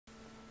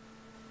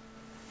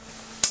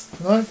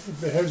tonight.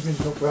 It behoves me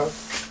to talk about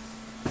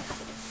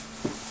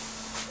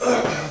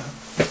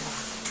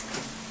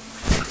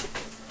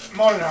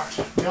modern art.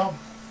 Now,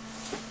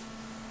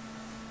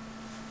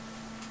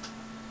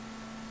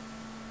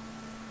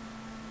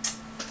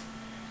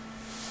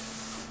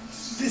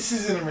 this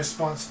is in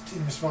response to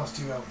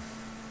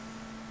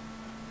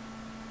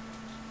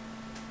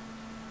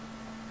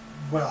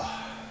well,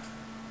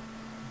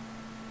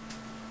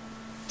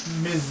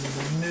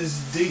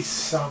 Ms.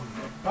 Deeth's,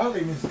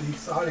 partly Ms.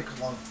 Deeth's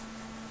article on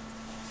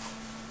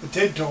the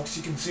TED Talks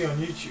you can see on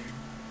YouTube,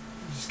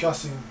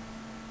 discussing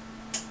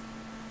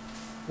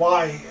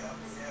why,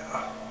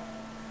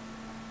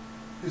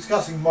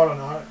 discussing modern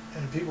art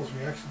and people's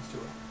reactions to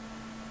it.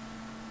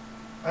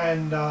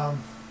 And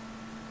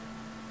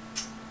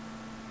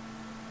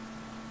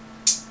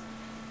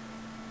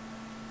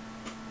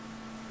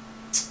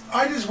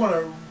I just want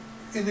to,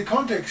 in the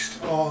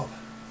context of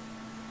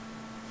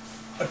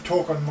a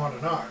talk on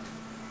modern art,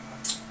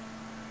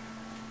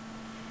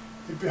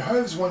 it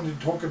behoves one to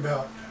talk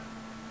about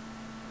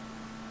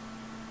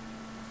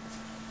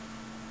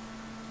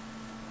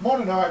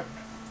modern art,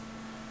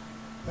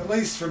 at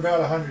least for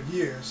about 100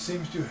 years,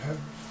 seems to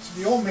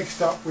be all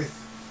mixed up with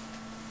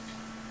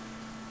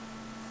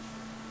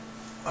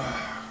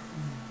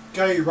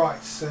gay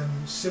rights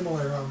and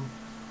similar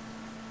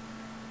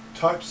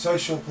type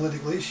social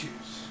political issues.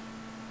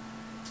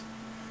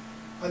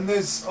 And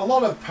there's a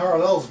lot of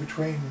parallels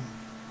between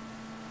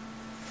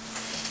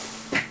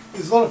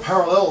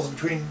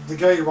the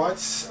gay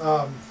rights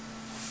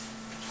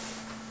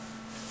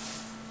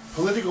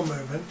political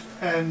movement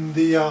and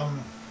the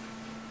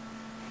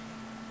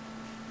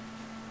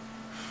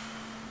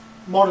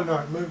modern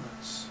art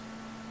movements.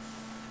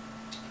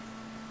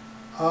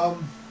 A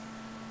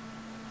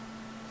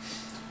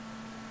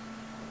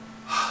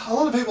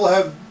lot of people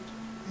have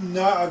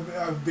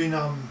I've been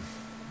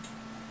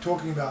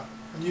talking about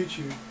on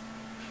YouTube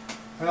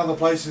and other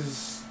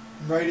places,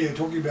 radio,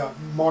 talking about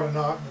modern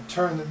art and the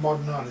turn that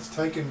modern art has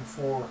taken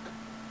for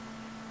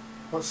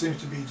what seems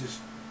to be just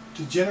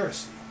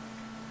degeneracy.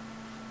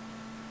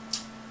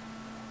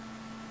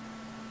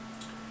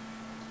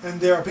 And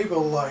there are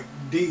people like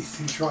Deeth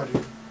who try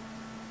to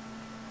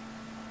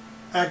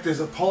act as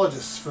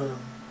apologists for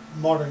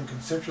modern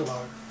conceptual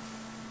art.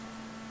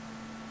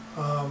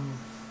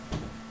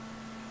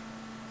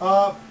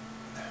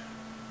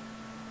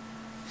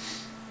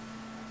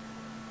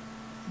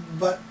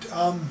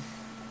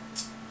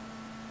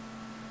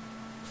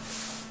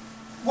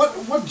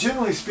 What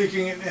generally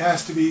speaking, it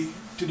has to be,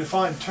 to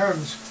define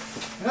terms,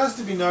 it has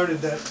to be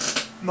noted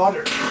that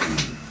modern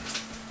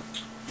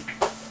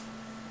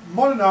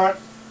art,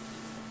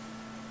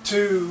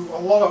 in a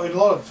lot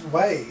of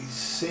ways,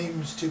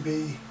 seems to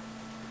be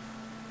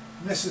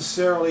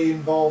necessarily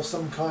involve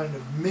some kind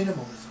of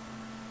minimalism,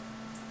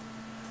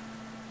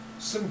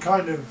 some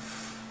kind of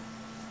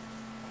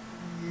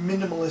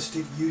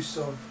minimalistic use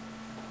of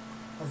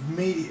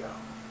media,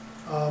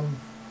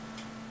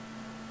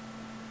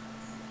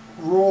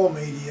 raw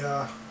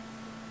media,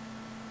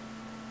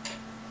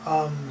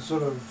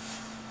 sort of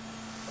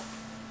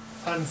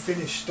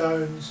unfinished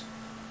stones,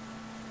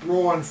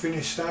 raw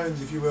unfinished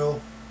stones, if you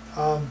will.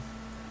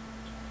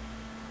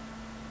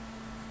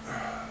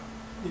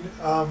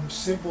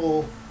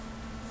 Simple,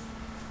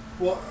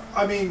 well,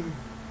 I mean,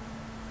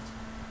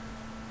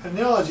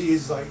 analogy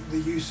is like the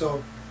use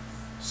of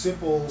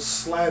simple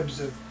slabs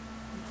of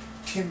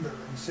timber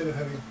instead of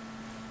having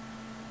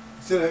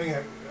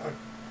a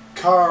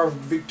carved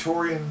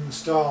Victorian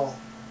style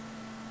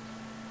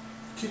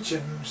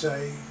kitchen,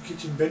 say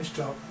kitchen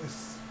benchtop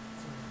with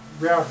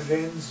routed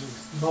ends,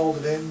 with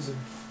moulded ends,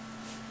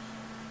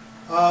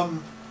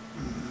 and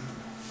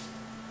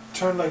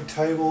turn leg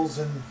tables,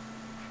 and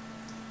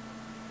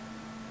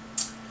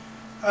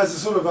as a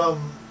sort of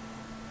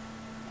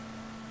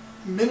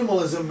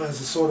minimalism, as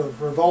a sort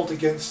of revolt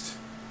against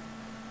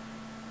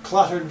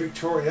cluttered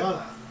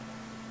Victoriana,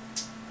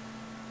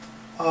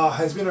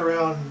 has been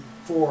around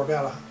for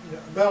about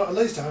at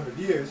least 100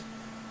 years,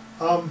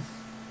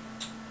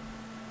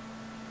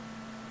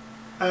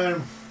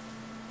 and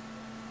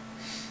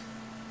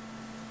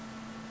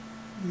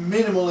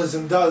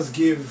minimalism does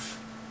give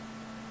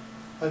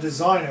a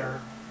designer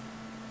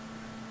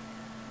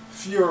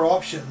fewer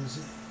options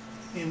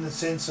in the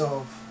sense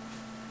of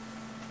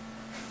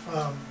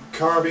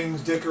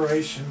carvings,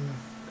 decoration,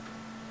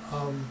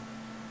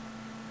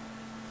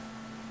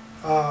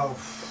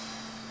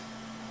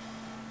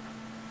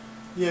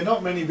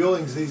 not many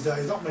buildings these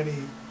days, not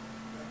many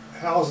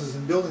houses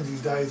and buildings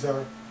these days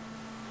they're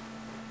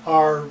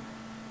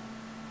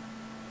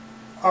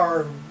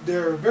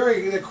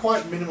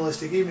quite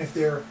minimalistic, even if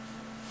they're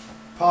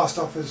passed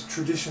off as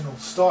traditional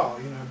style,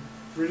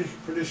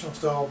 traditional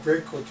style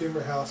brick or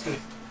timber house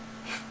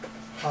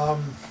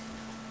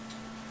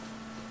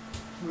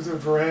with a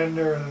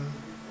veranda and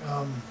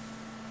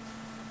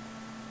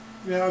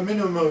a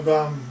minimum of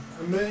a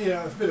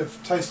bit of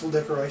tasteful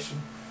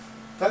decoration.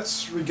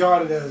 That's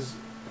regarded as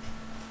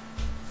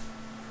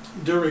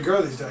de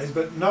rigueur these days,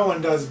 but no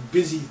one does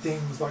busy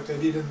things like they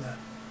did in the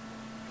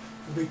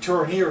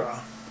Victorian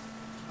era.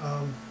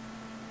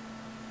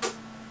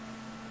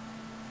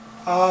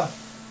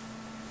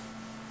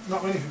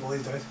 Not many people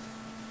these days.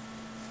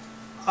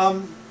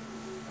 And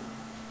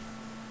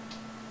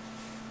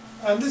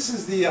this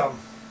is the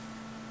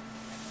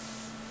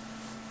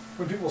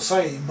when people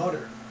say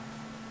modern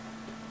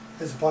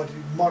as applied to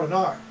modern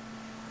art,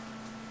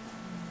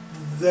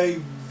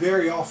 they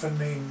very often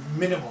mean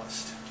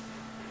minimalist.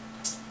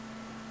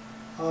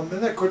 And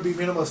that could be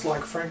minimalist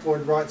like Frank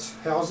Lloyd Wright's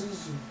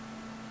houses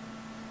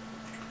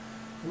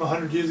from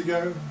 100 years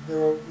ago. They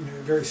were, you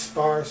know, very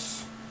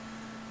sparse,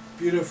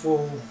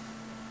 beautiful,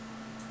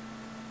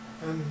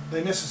 and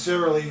they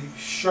necessarily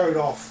showed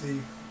off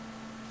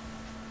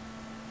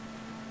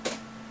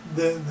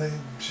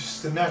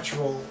just the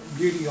natural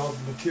beauty of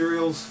the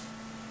materials.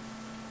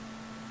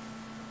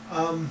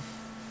 And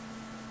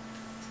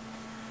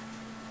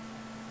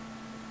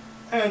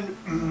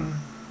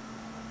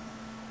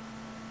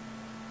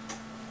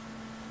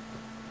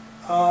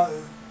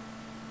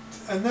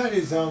that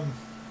is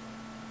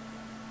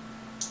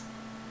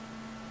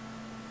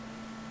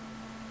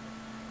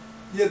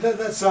yeah,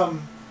 that's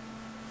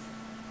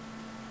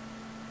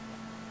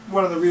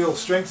one of the real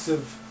strengths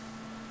of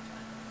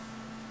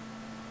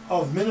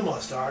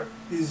minimalist art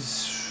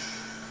is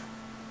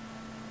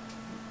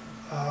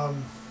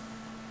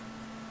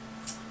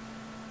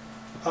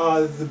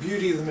the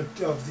beauty of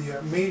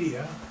the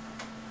media,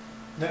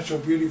 natural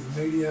beauty of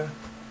the media,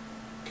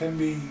 can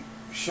be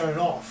shown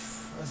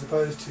off, as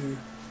opposed to,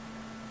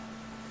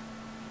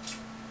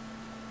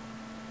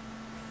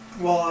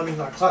 well, I mean,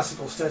 like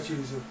classical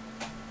statues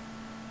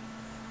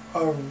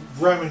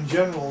of Roman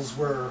generals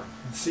and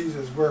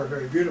Caesars were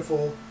very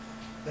beautiful.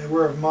 They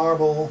were of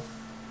marble.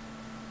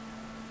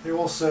 They're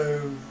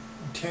also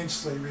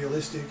intensely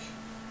realistic,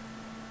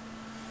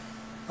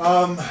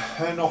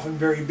 and often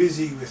very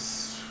busy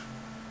with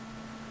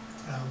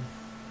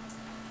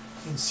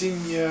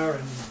insignia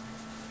and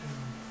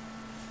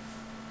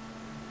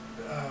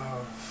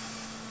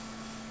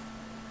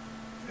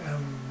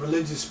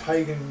religious,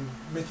 pagan,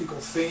 mythical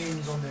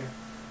themes on their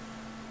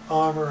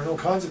armor and all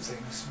kinds of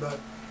things. But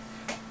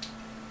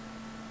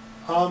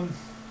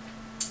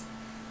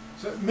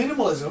so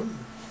minimalism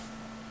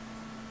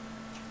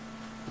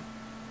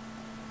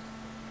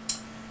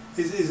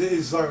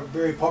is like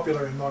very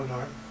popular in modern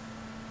art,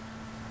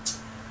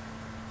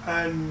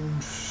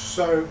 and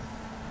so,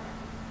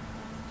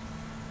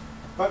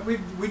 but we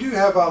do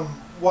have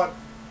what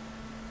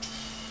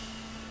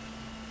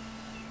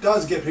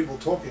does get people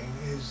talking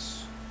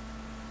is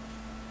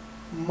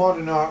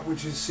modern art,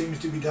 which seems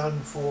to be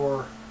done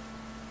for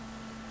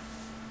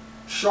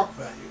shock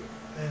value,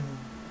 and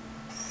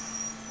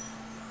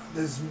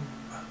there's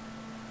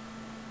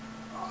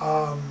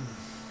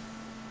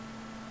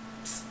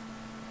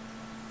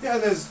yeah,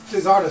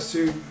 there's artists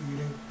who, you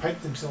know,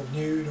 paint themselves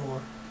nude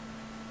or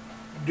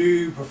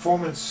do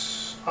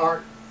performance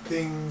art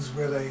things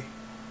where they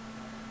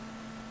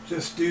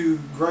just do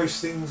gross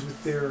things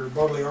with their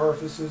bodily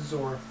orifices,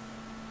 or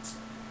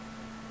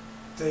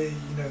they,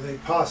 you know, they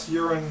pass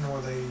urine, or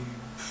they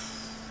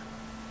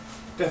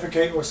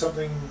defecate or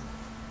something.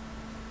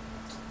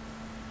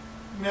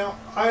 Now,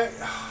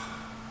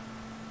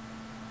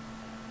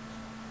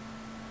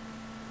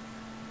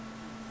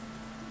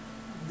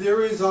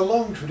 there is a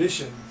long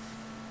tradition,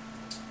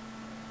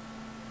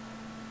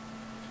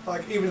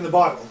 like even in the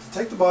Bible.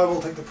 Take the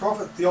Bible, take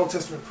the Old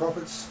Testament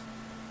prophets.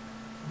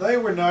 They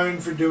were known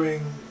for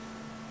doing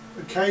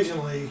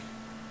occasionally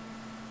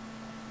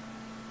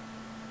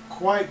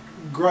quite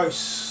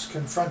gross,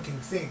 confronting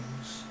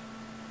things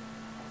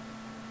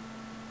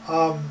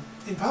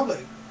in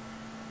public.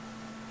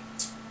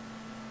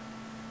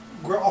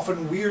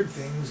 Often weird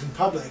things in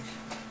public,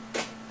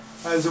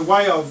 as a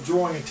way of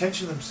drawing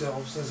attention to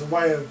themselves, as a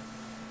way of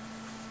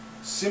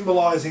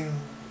symbolizing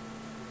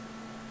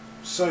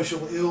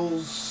social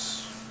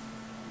ills,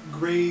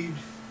 greed,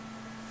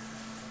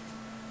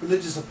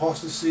 religious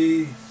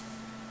apostasy,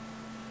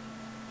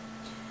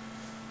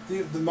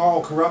 the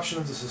moral corruption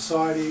of the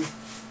society.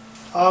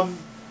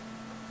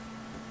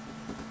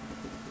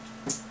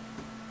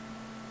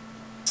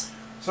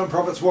 Some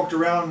prophets walked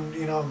around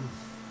in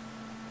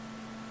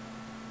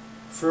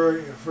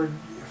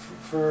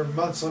for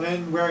months on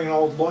end wearing an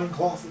old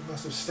loincloth that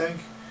must have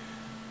stank.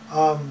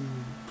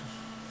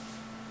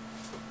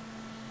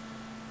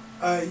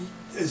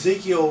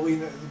 Ezekiel,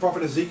 the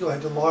prophet Ezekiel,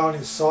 had to lie on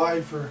his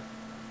side for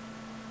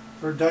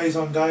days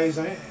on days,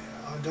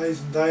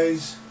 days and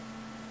days.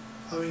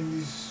 I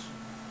mean,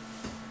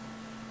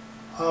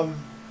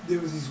 there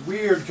was these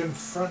weird,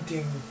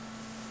 confronting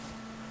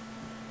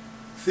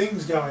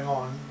things going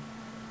on,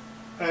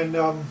 and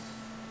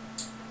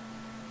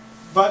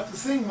but the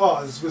thing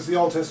was, with the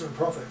Old Testament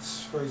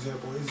prophets, for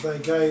example, is they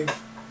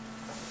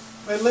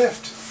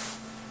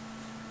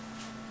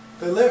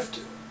left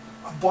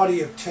a body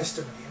of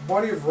testimony, a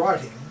body of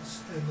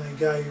writings, and they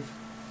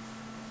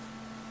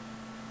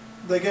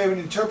gave an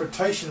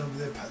interpretation of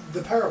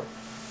the parable.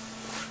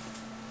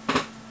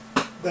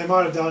 They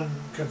might have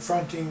done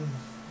confronting,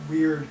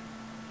 weird,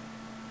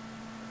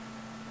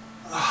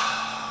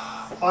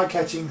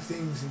 eye-catching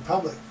things in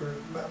public,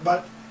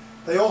 but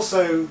they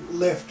also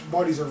left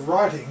bodies of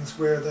writings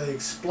where they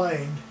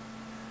explained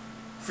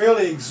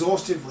fairly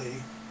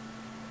exhaustively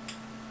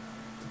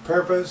the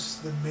purpose,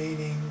 the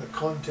meaning, the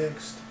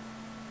context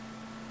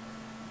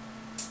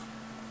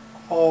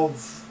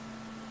of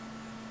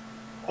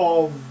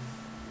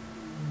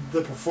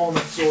the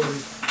performance, or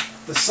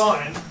the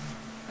sign,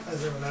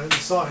 as everyone knows, the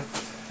sign.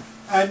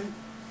 And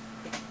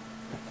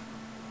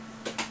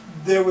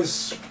there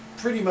was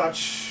pretty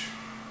much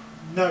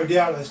no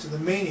doubt as to the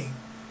meaning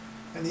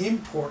and the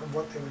import of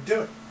what they were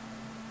doing.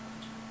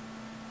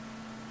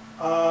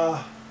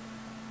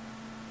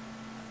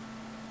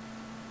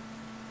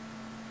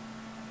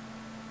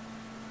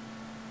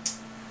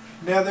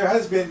 Now there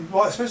has been,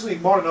 well, especially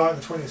in modern art in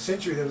the 20th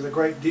century, there was a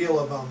great deal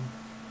of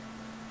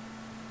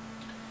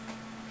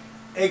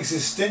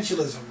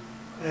existentialism,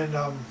 and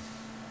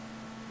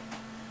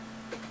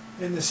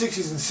in the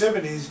 60s and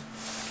 70s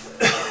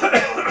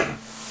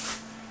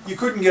you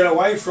couldn't get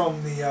away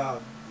from the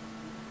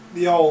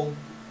old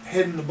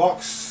head in the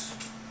box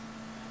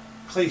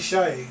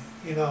cliche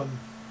in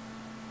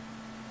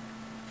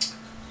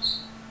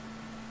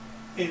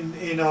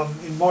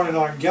modern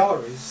art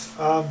galleries.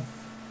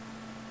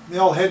 The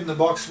old head in the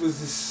box was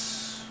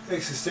this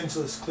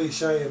existentialist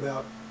cliche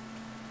about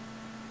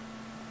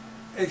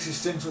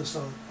existentialist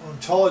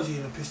ontology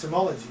and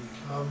epistemology,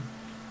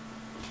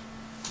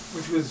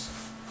 which was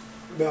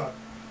about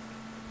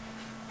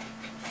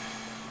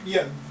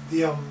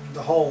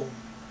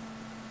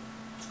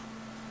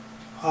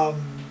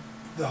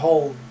the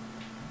whole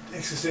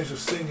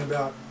existentialist thing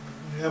about,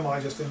 am I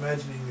just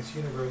imagining this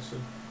universe,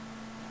 and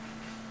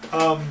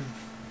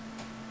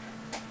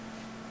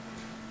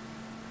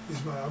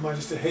am I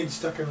just a head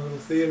stuck in a little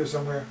theatre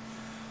somewhere?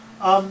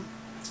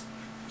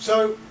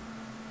 So,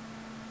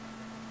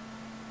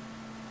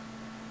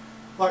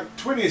 like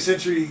 20th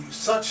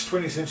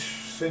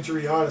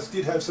century artists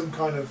did have some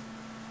kind of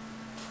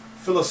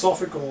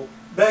philosophical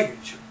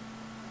baggage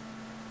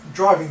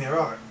driving their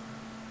art.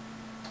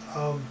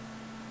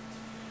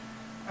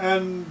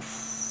 And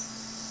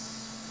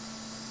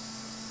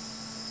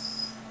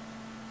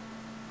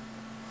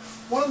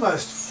one of the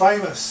most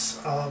famous,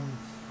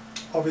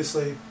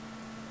 obviously,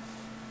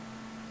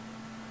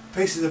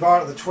 pieces of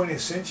art of the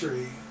 20th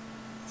century,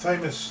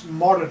 famous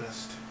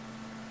modernist,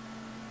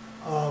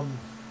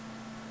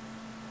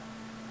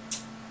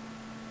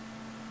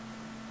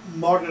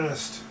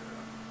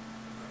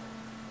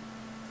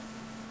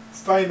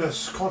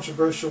 famous,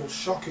 controversial,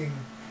 shocking,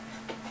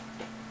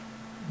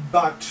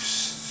 but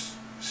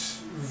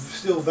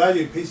still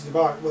valued pieces of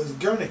art was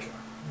Guernica.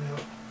 Now,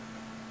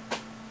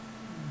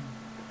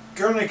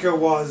 Guernica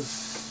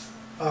was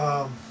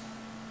in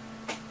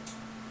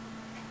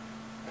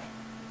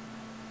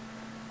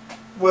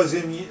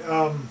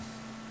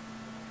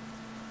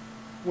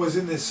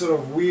this sort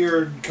of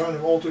weird kind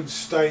of altered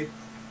state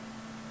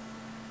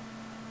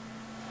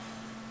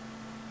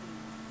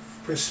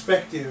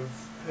perspective,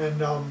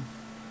 and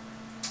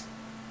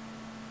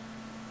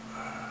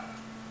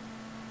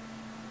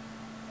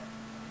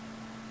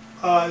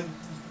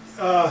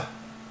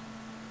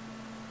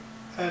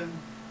and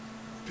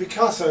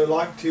Picasso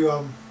liked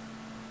to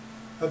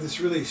have this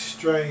really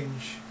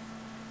strange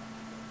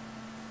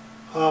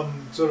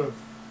sort of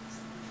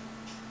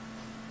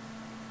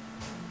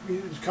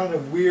kind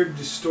of weird,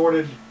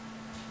 distorted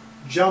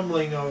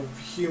jumbling of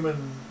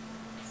human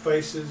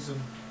faces,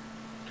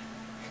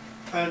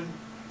 and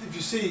if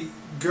you see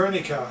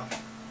Guernica,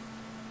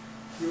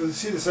 you will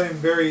see the same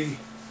very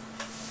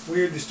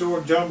weird,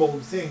 distorted,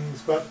 jumbled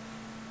things, but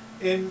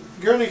in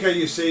Guernica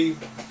you see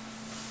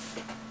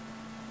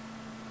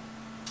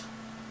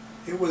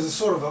it was a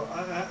sort of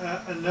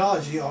an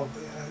analogy of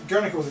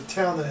Guernica was a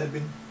town that had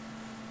been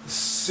the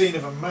scene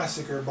of a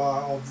massacre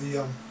of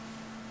the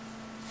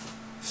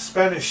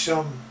Spanish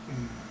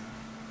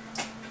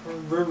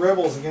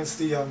rebels against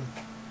the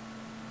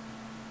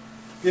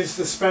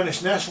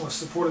Spanish nationalists,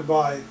 supported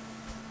by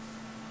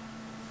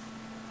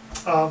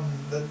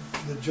the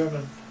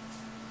German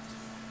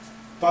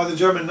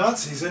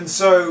Nazis. And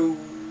so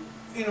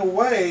in a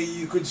way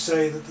you could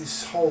say that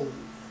this whole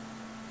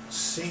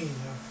scene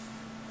of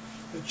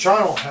the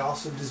charnel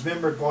house of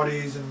dismembered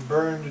bodies and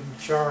burned and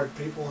charred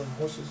people and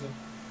horses and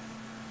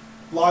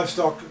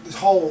livestock, this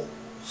whole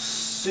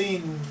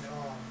scene,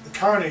 the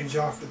carnage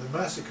after the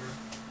massacre,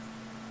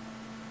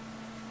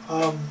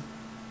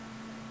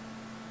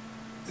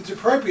 it's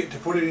appropriate to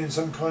put it in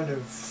some kind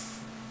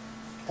of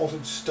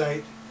altered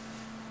state,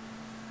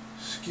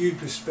 skewed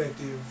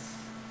perspective,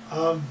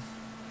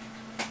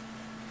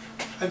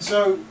 and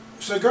so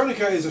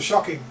Guernica is a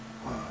shocking.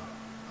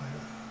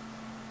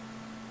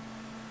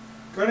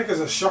 Guernica is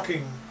a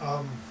shocking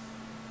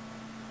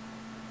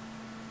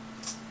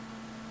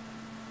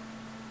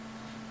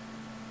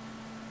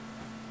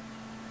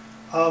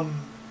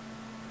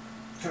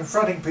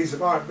confronting piece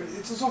of art, but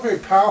it's also a very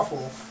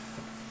powerful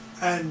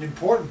and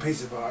important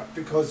piece of art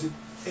because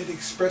it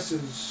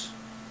expresses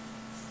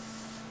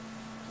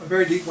a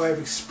very deep way of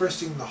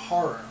expressing the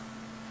horror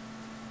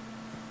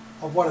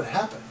of what had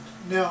happened.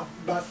 Now,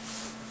 but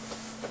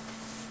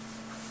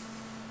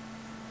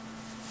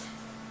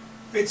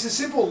it's a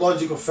simple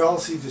logical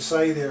fallacy to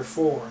say,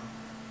 therefore,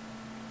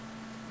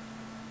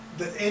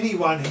 that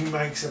anyone who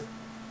makes a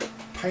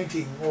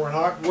painting or an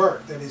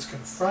artwork that is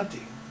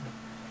confronting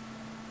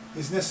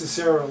is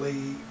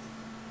necessarily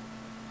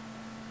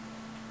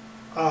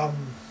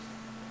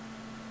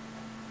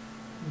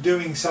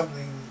doing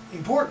something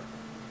important.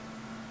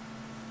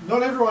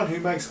 Not everyone who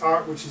makes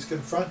art which is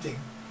confronting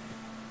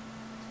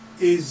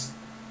is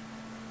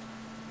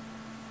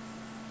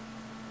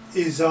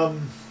a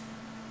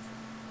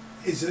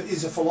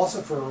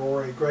philosopher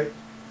or a great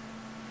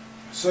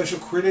social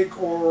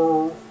critic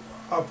or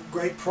a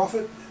great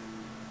prophet.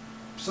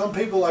 Some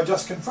people are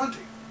just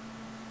confronting.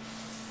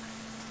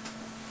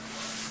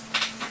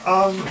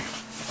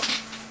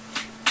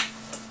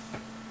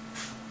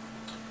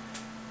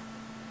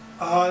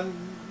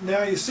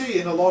 Now you see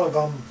in a lot of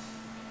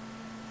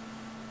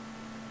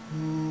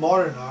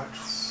modern art,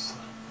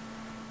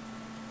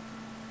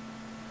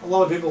 a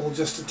lot of people will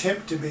just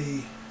attempt to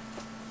be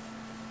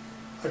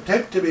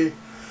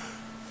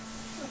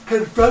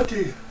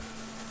confronting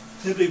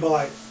simply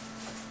by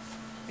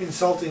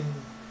insulting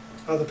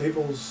other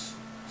people's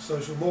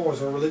social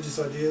mores or religious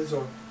ideas,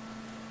 or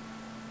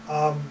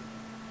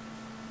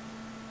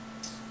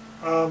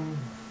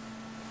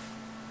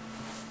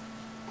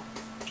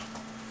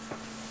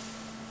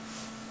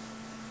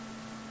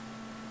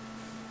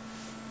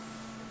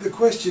the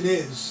question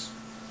is,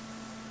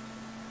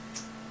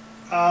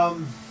 I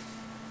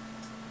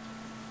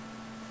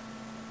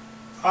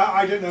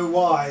don't know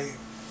why,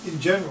 in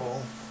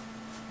general,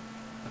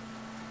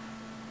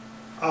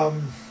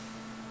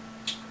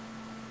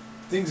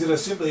 things that are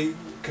simply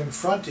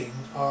confronting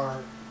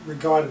are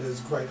regarded as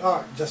great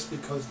art just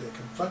because they're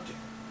confronting.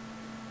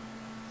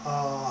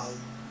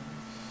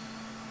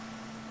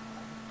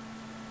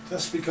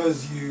 Just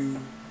because you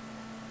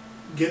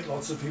get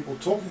lots of people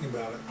talking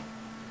about it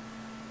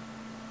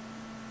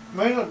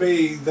may not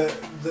be that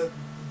the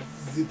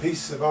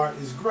piece of art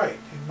is great.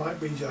 It might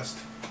be just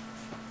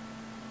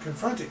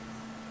confronting.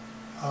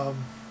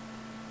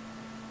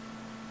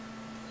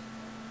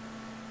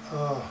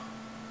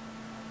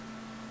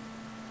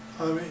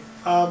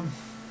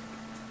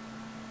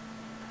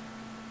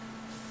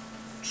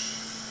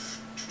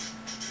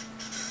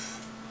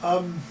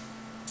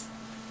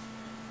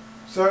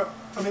 So,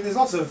 I mean, there's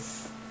lots of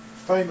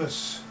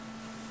famous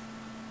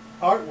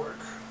artwork,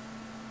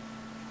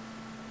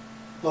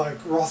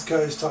 like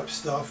Rothko's type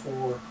stuff,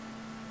 or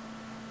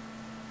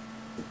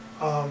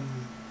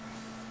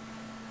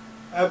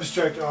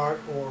abstract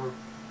art, or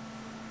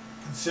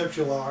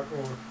conceptual art,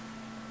 or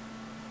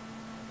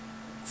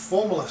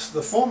formalist,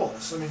 the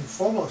formalists. I mean,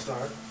 formalist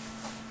art.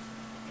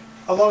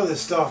 A lot of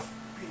this stuff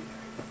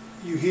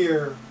you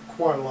hear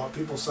quite a lot.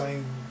 People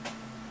saying,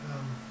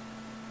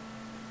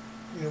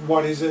 you know,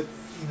 what is it?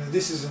 You know,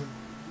 this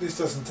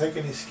doesn't take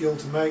any skill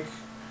to make.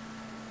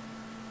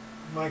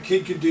 My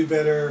kid could do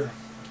better.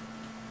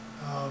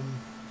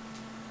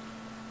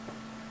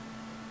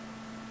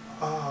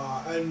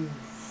 And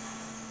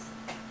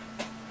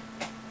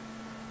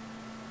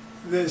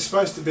there's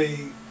supposed to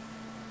be,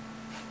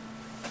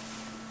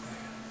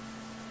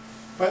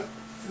 but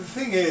the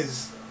thing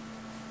is,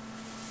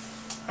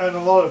 and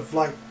a lot of,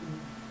 like,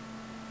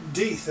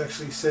 Deeth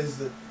actually says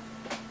that,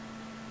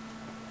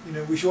 you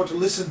know, we ought to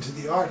listen to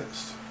the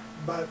artist,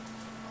 but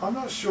I'm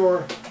not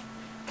sure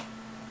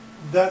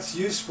that's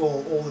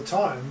useful all the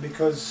time,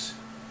 because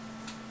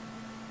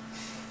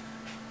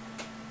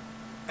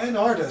an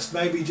artist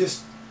may be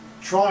just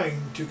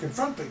trying to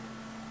confront people,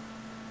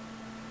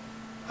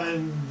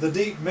 and the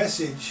deep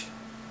message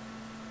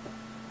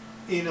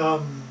in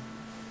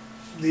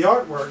the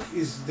artwork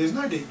is there's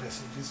no deep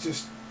message. It's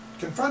just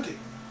confronting.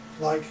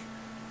 Like,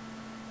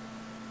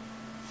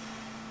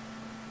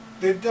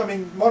 I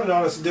mean, modern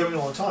artists are doing it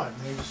all the time.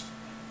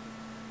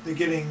 They're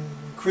getting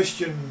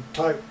Christian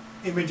type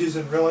images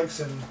and relics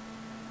and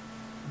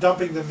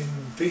dumping them in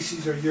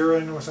feces or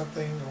urine or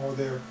something, or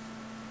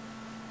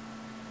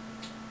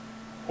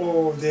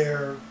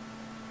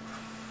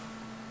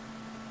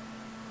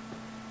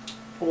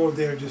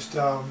they're just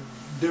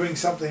doing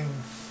something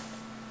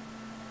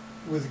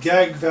with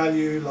gag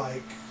value,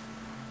 like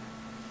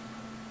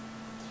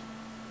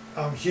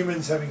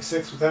humans having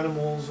sex with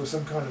animals, or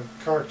some kind of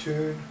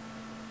cartoon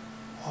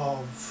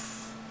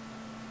of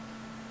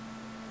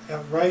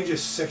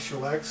outrageous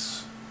sexual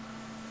acts,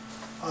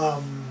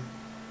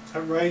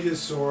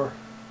 outrageous or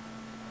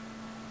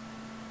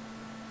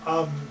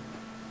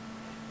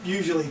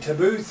usually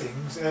taboo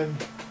things, and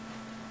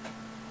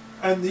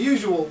the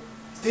usual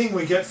thing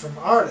we get from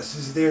artists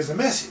is there's a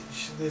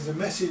message. There's a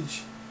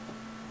message.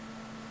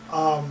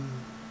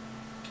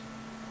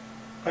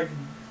 Like,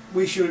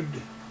 we should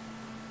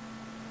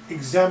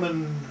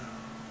examine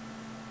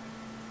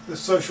the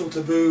social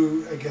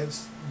taboo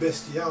against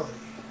bestiality,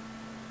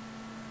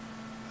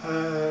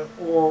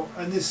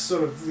 and this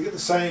sort of, we get the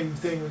same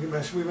thing.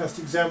 We must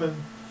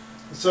examine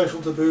the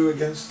social taboo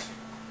against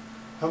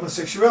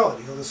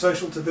homosexuality, or the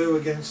social taboo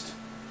against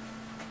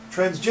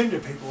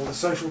transgender people, or the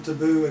social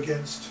taboo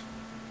against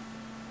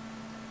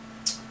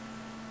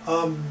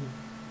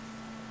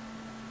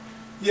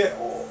Yeah,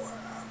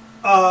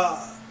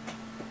 I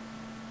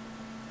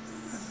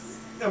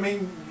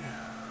mean,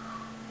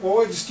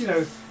 or just, you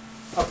know,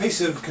 a piece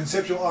of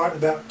conceptual art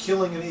about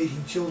killing and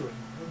eating children.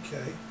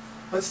 Okay,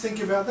 let's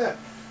think about that.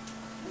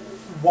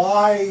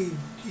 Why,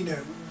 you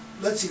know,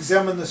 let's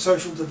examine the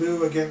social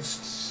taboo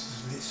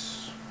against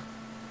this.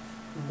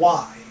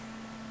 Why?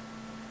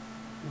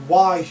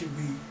 Why should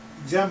we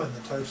examine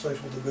the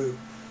social taboo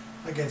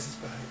against this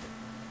behavior?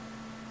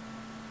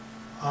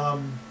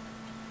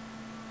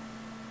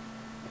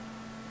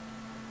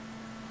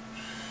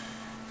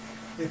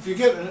 If you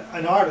get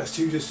an artist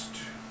who just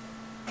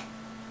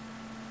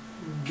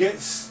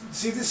gets,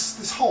 see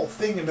this whole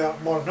thing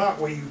about modern art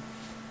where you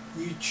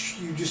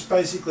just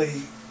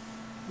basically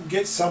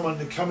get someone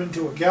to come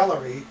into a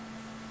gallery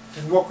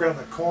and walk around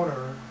the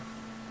corner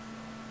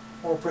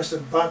or press a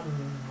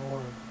button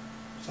or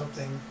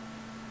something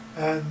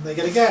and they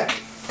get a gag,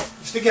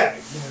 just a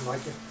gag, you know,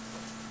 like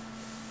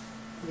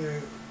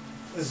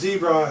a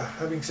zebra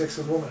having sex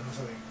with a woman or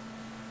something.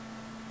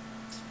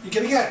 You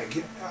get a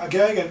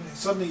gag, and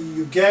suddenly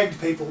you've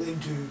gagged people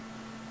into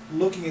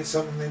looking at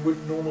something they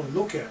wouldn't normally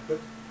look at. But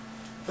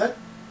that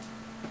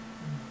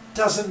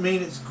doesn't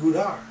mean it's good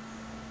art.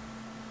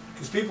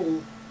 Because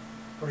people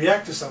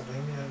react to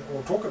something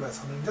or talk about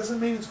something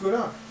doesn't mean it's good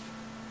art.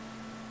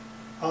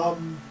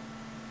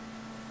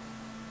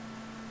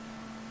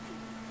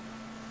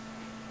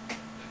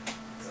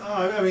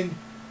 I mean,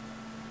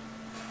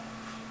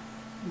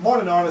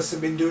 modern artists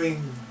have been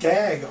doing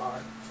gag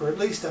art for at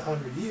least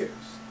 100 years.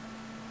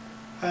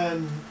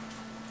 And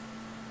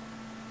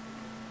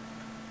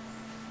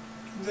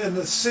then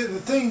the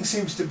thing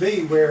seems to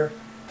be where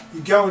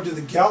you go into the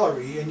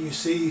gallery and you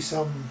see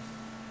some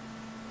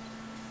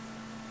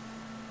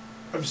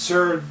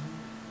absurd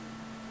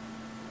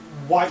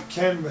white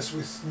canvas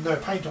with no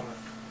paint on it.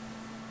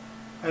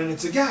 And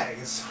it's a gag.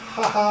 It's,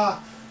 haha,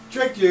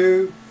 tricked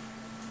you.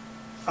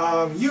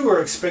 You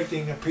were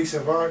expecting a piece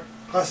of art,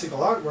 classical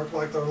artwork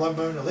like the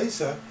Mona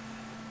Lisa,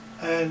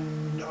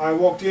 and I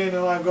walked in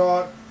and I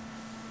got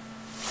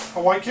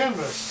a white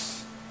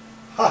canvas.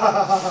 Ha ha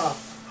ha ha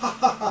ha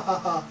ha ha ha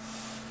ha.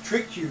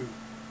 Tricked you.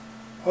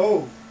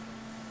 Oh,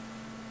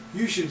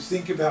 you should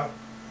think about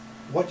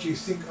what you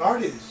think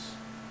art is.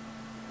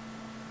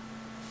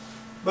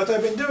 But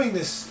they've been doing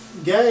this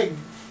gag,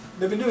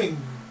 they've been doing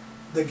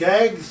the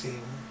gag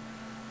thing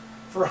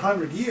for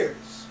 100 years.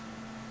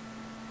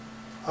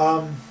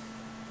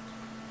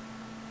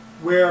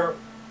 Where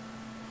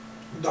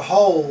the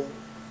whole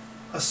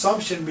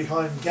assumption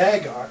behind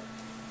gag art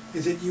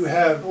is that you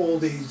have all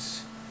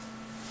these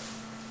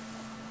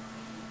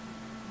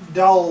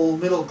dull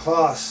middle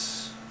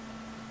class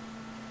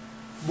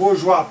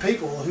bourgeois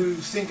people who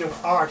think of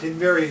art in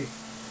very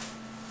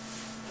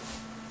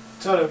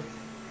sort of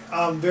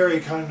very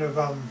kind of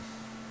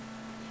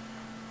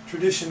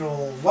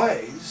traditional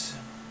ways,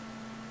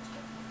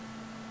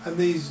 and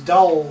these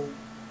dull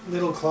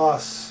middle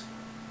class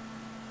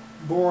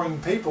boring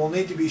people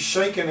need to be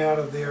shaken out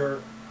of their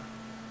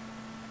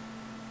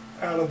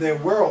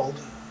world,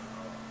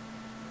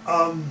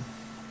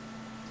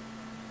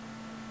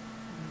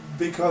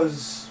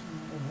 because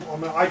I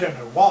mean, I don't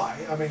know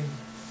why. I mean,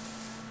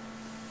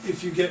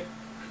 if you get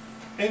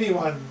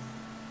anyone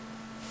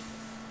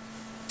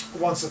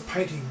wants a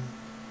painting,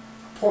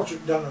 a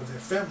portrait done of their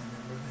family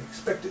member, they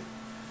expect it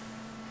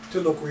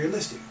to look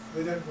realistic.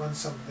 They don't want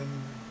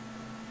something.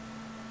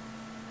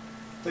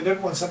 They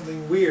don't want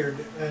something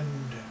weird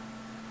and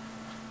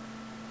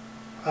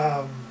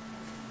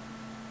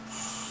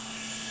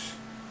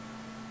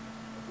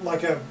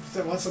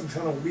they want some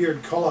kind of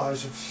weird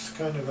collage of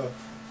kind of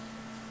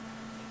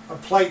a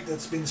plate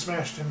that's been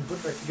smashed and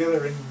put back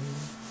together and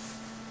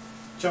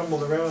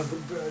jumbled around,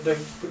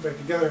 put back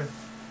together in an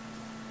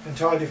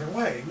entirely different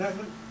way.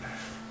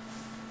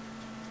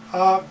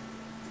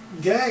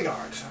 Gag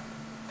art,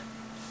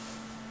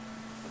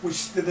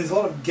 which there's a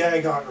lot of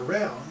gag art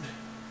around.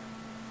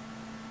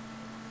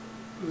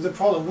 The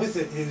problem with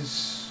it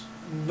is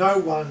no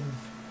one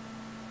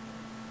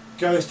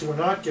goes to an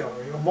art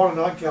gallery, or modern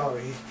art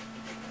gallery,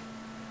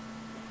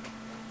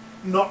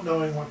 not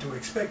knowing what to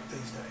expect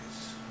these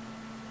days.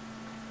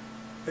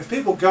 If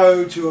people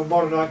go to a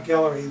modern art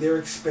gallery, they're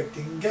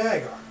expecting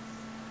gag art.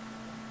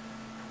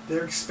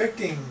 They're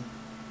expecting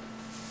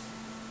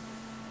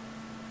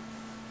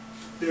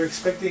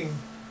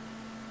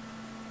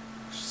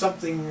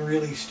something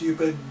really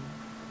stupid,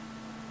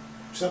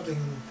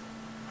 something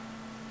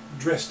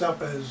dressed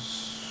up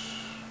as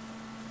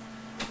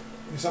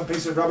some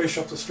piece of rubbish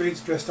off the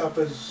streets, dressed up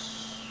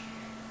as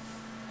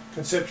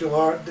conceptual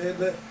art.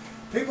 The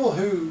people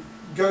who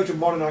go to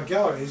modern art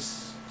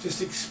galleries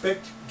just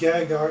expect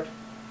gag art,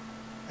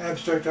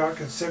 abstract art,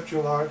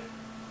 conceptual art.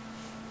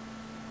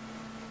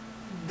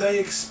 They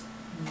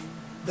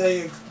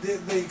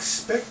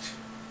expect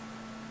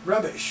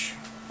rubbish,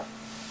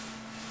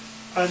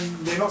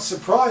 and they're not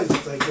surprised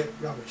if they get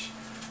rubbish,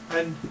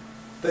 and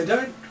they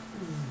don't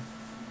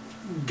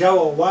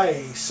go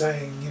away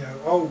saying, you know,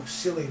 oh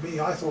silly me,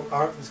 I thought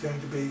art was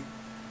going to be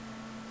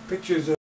pictures of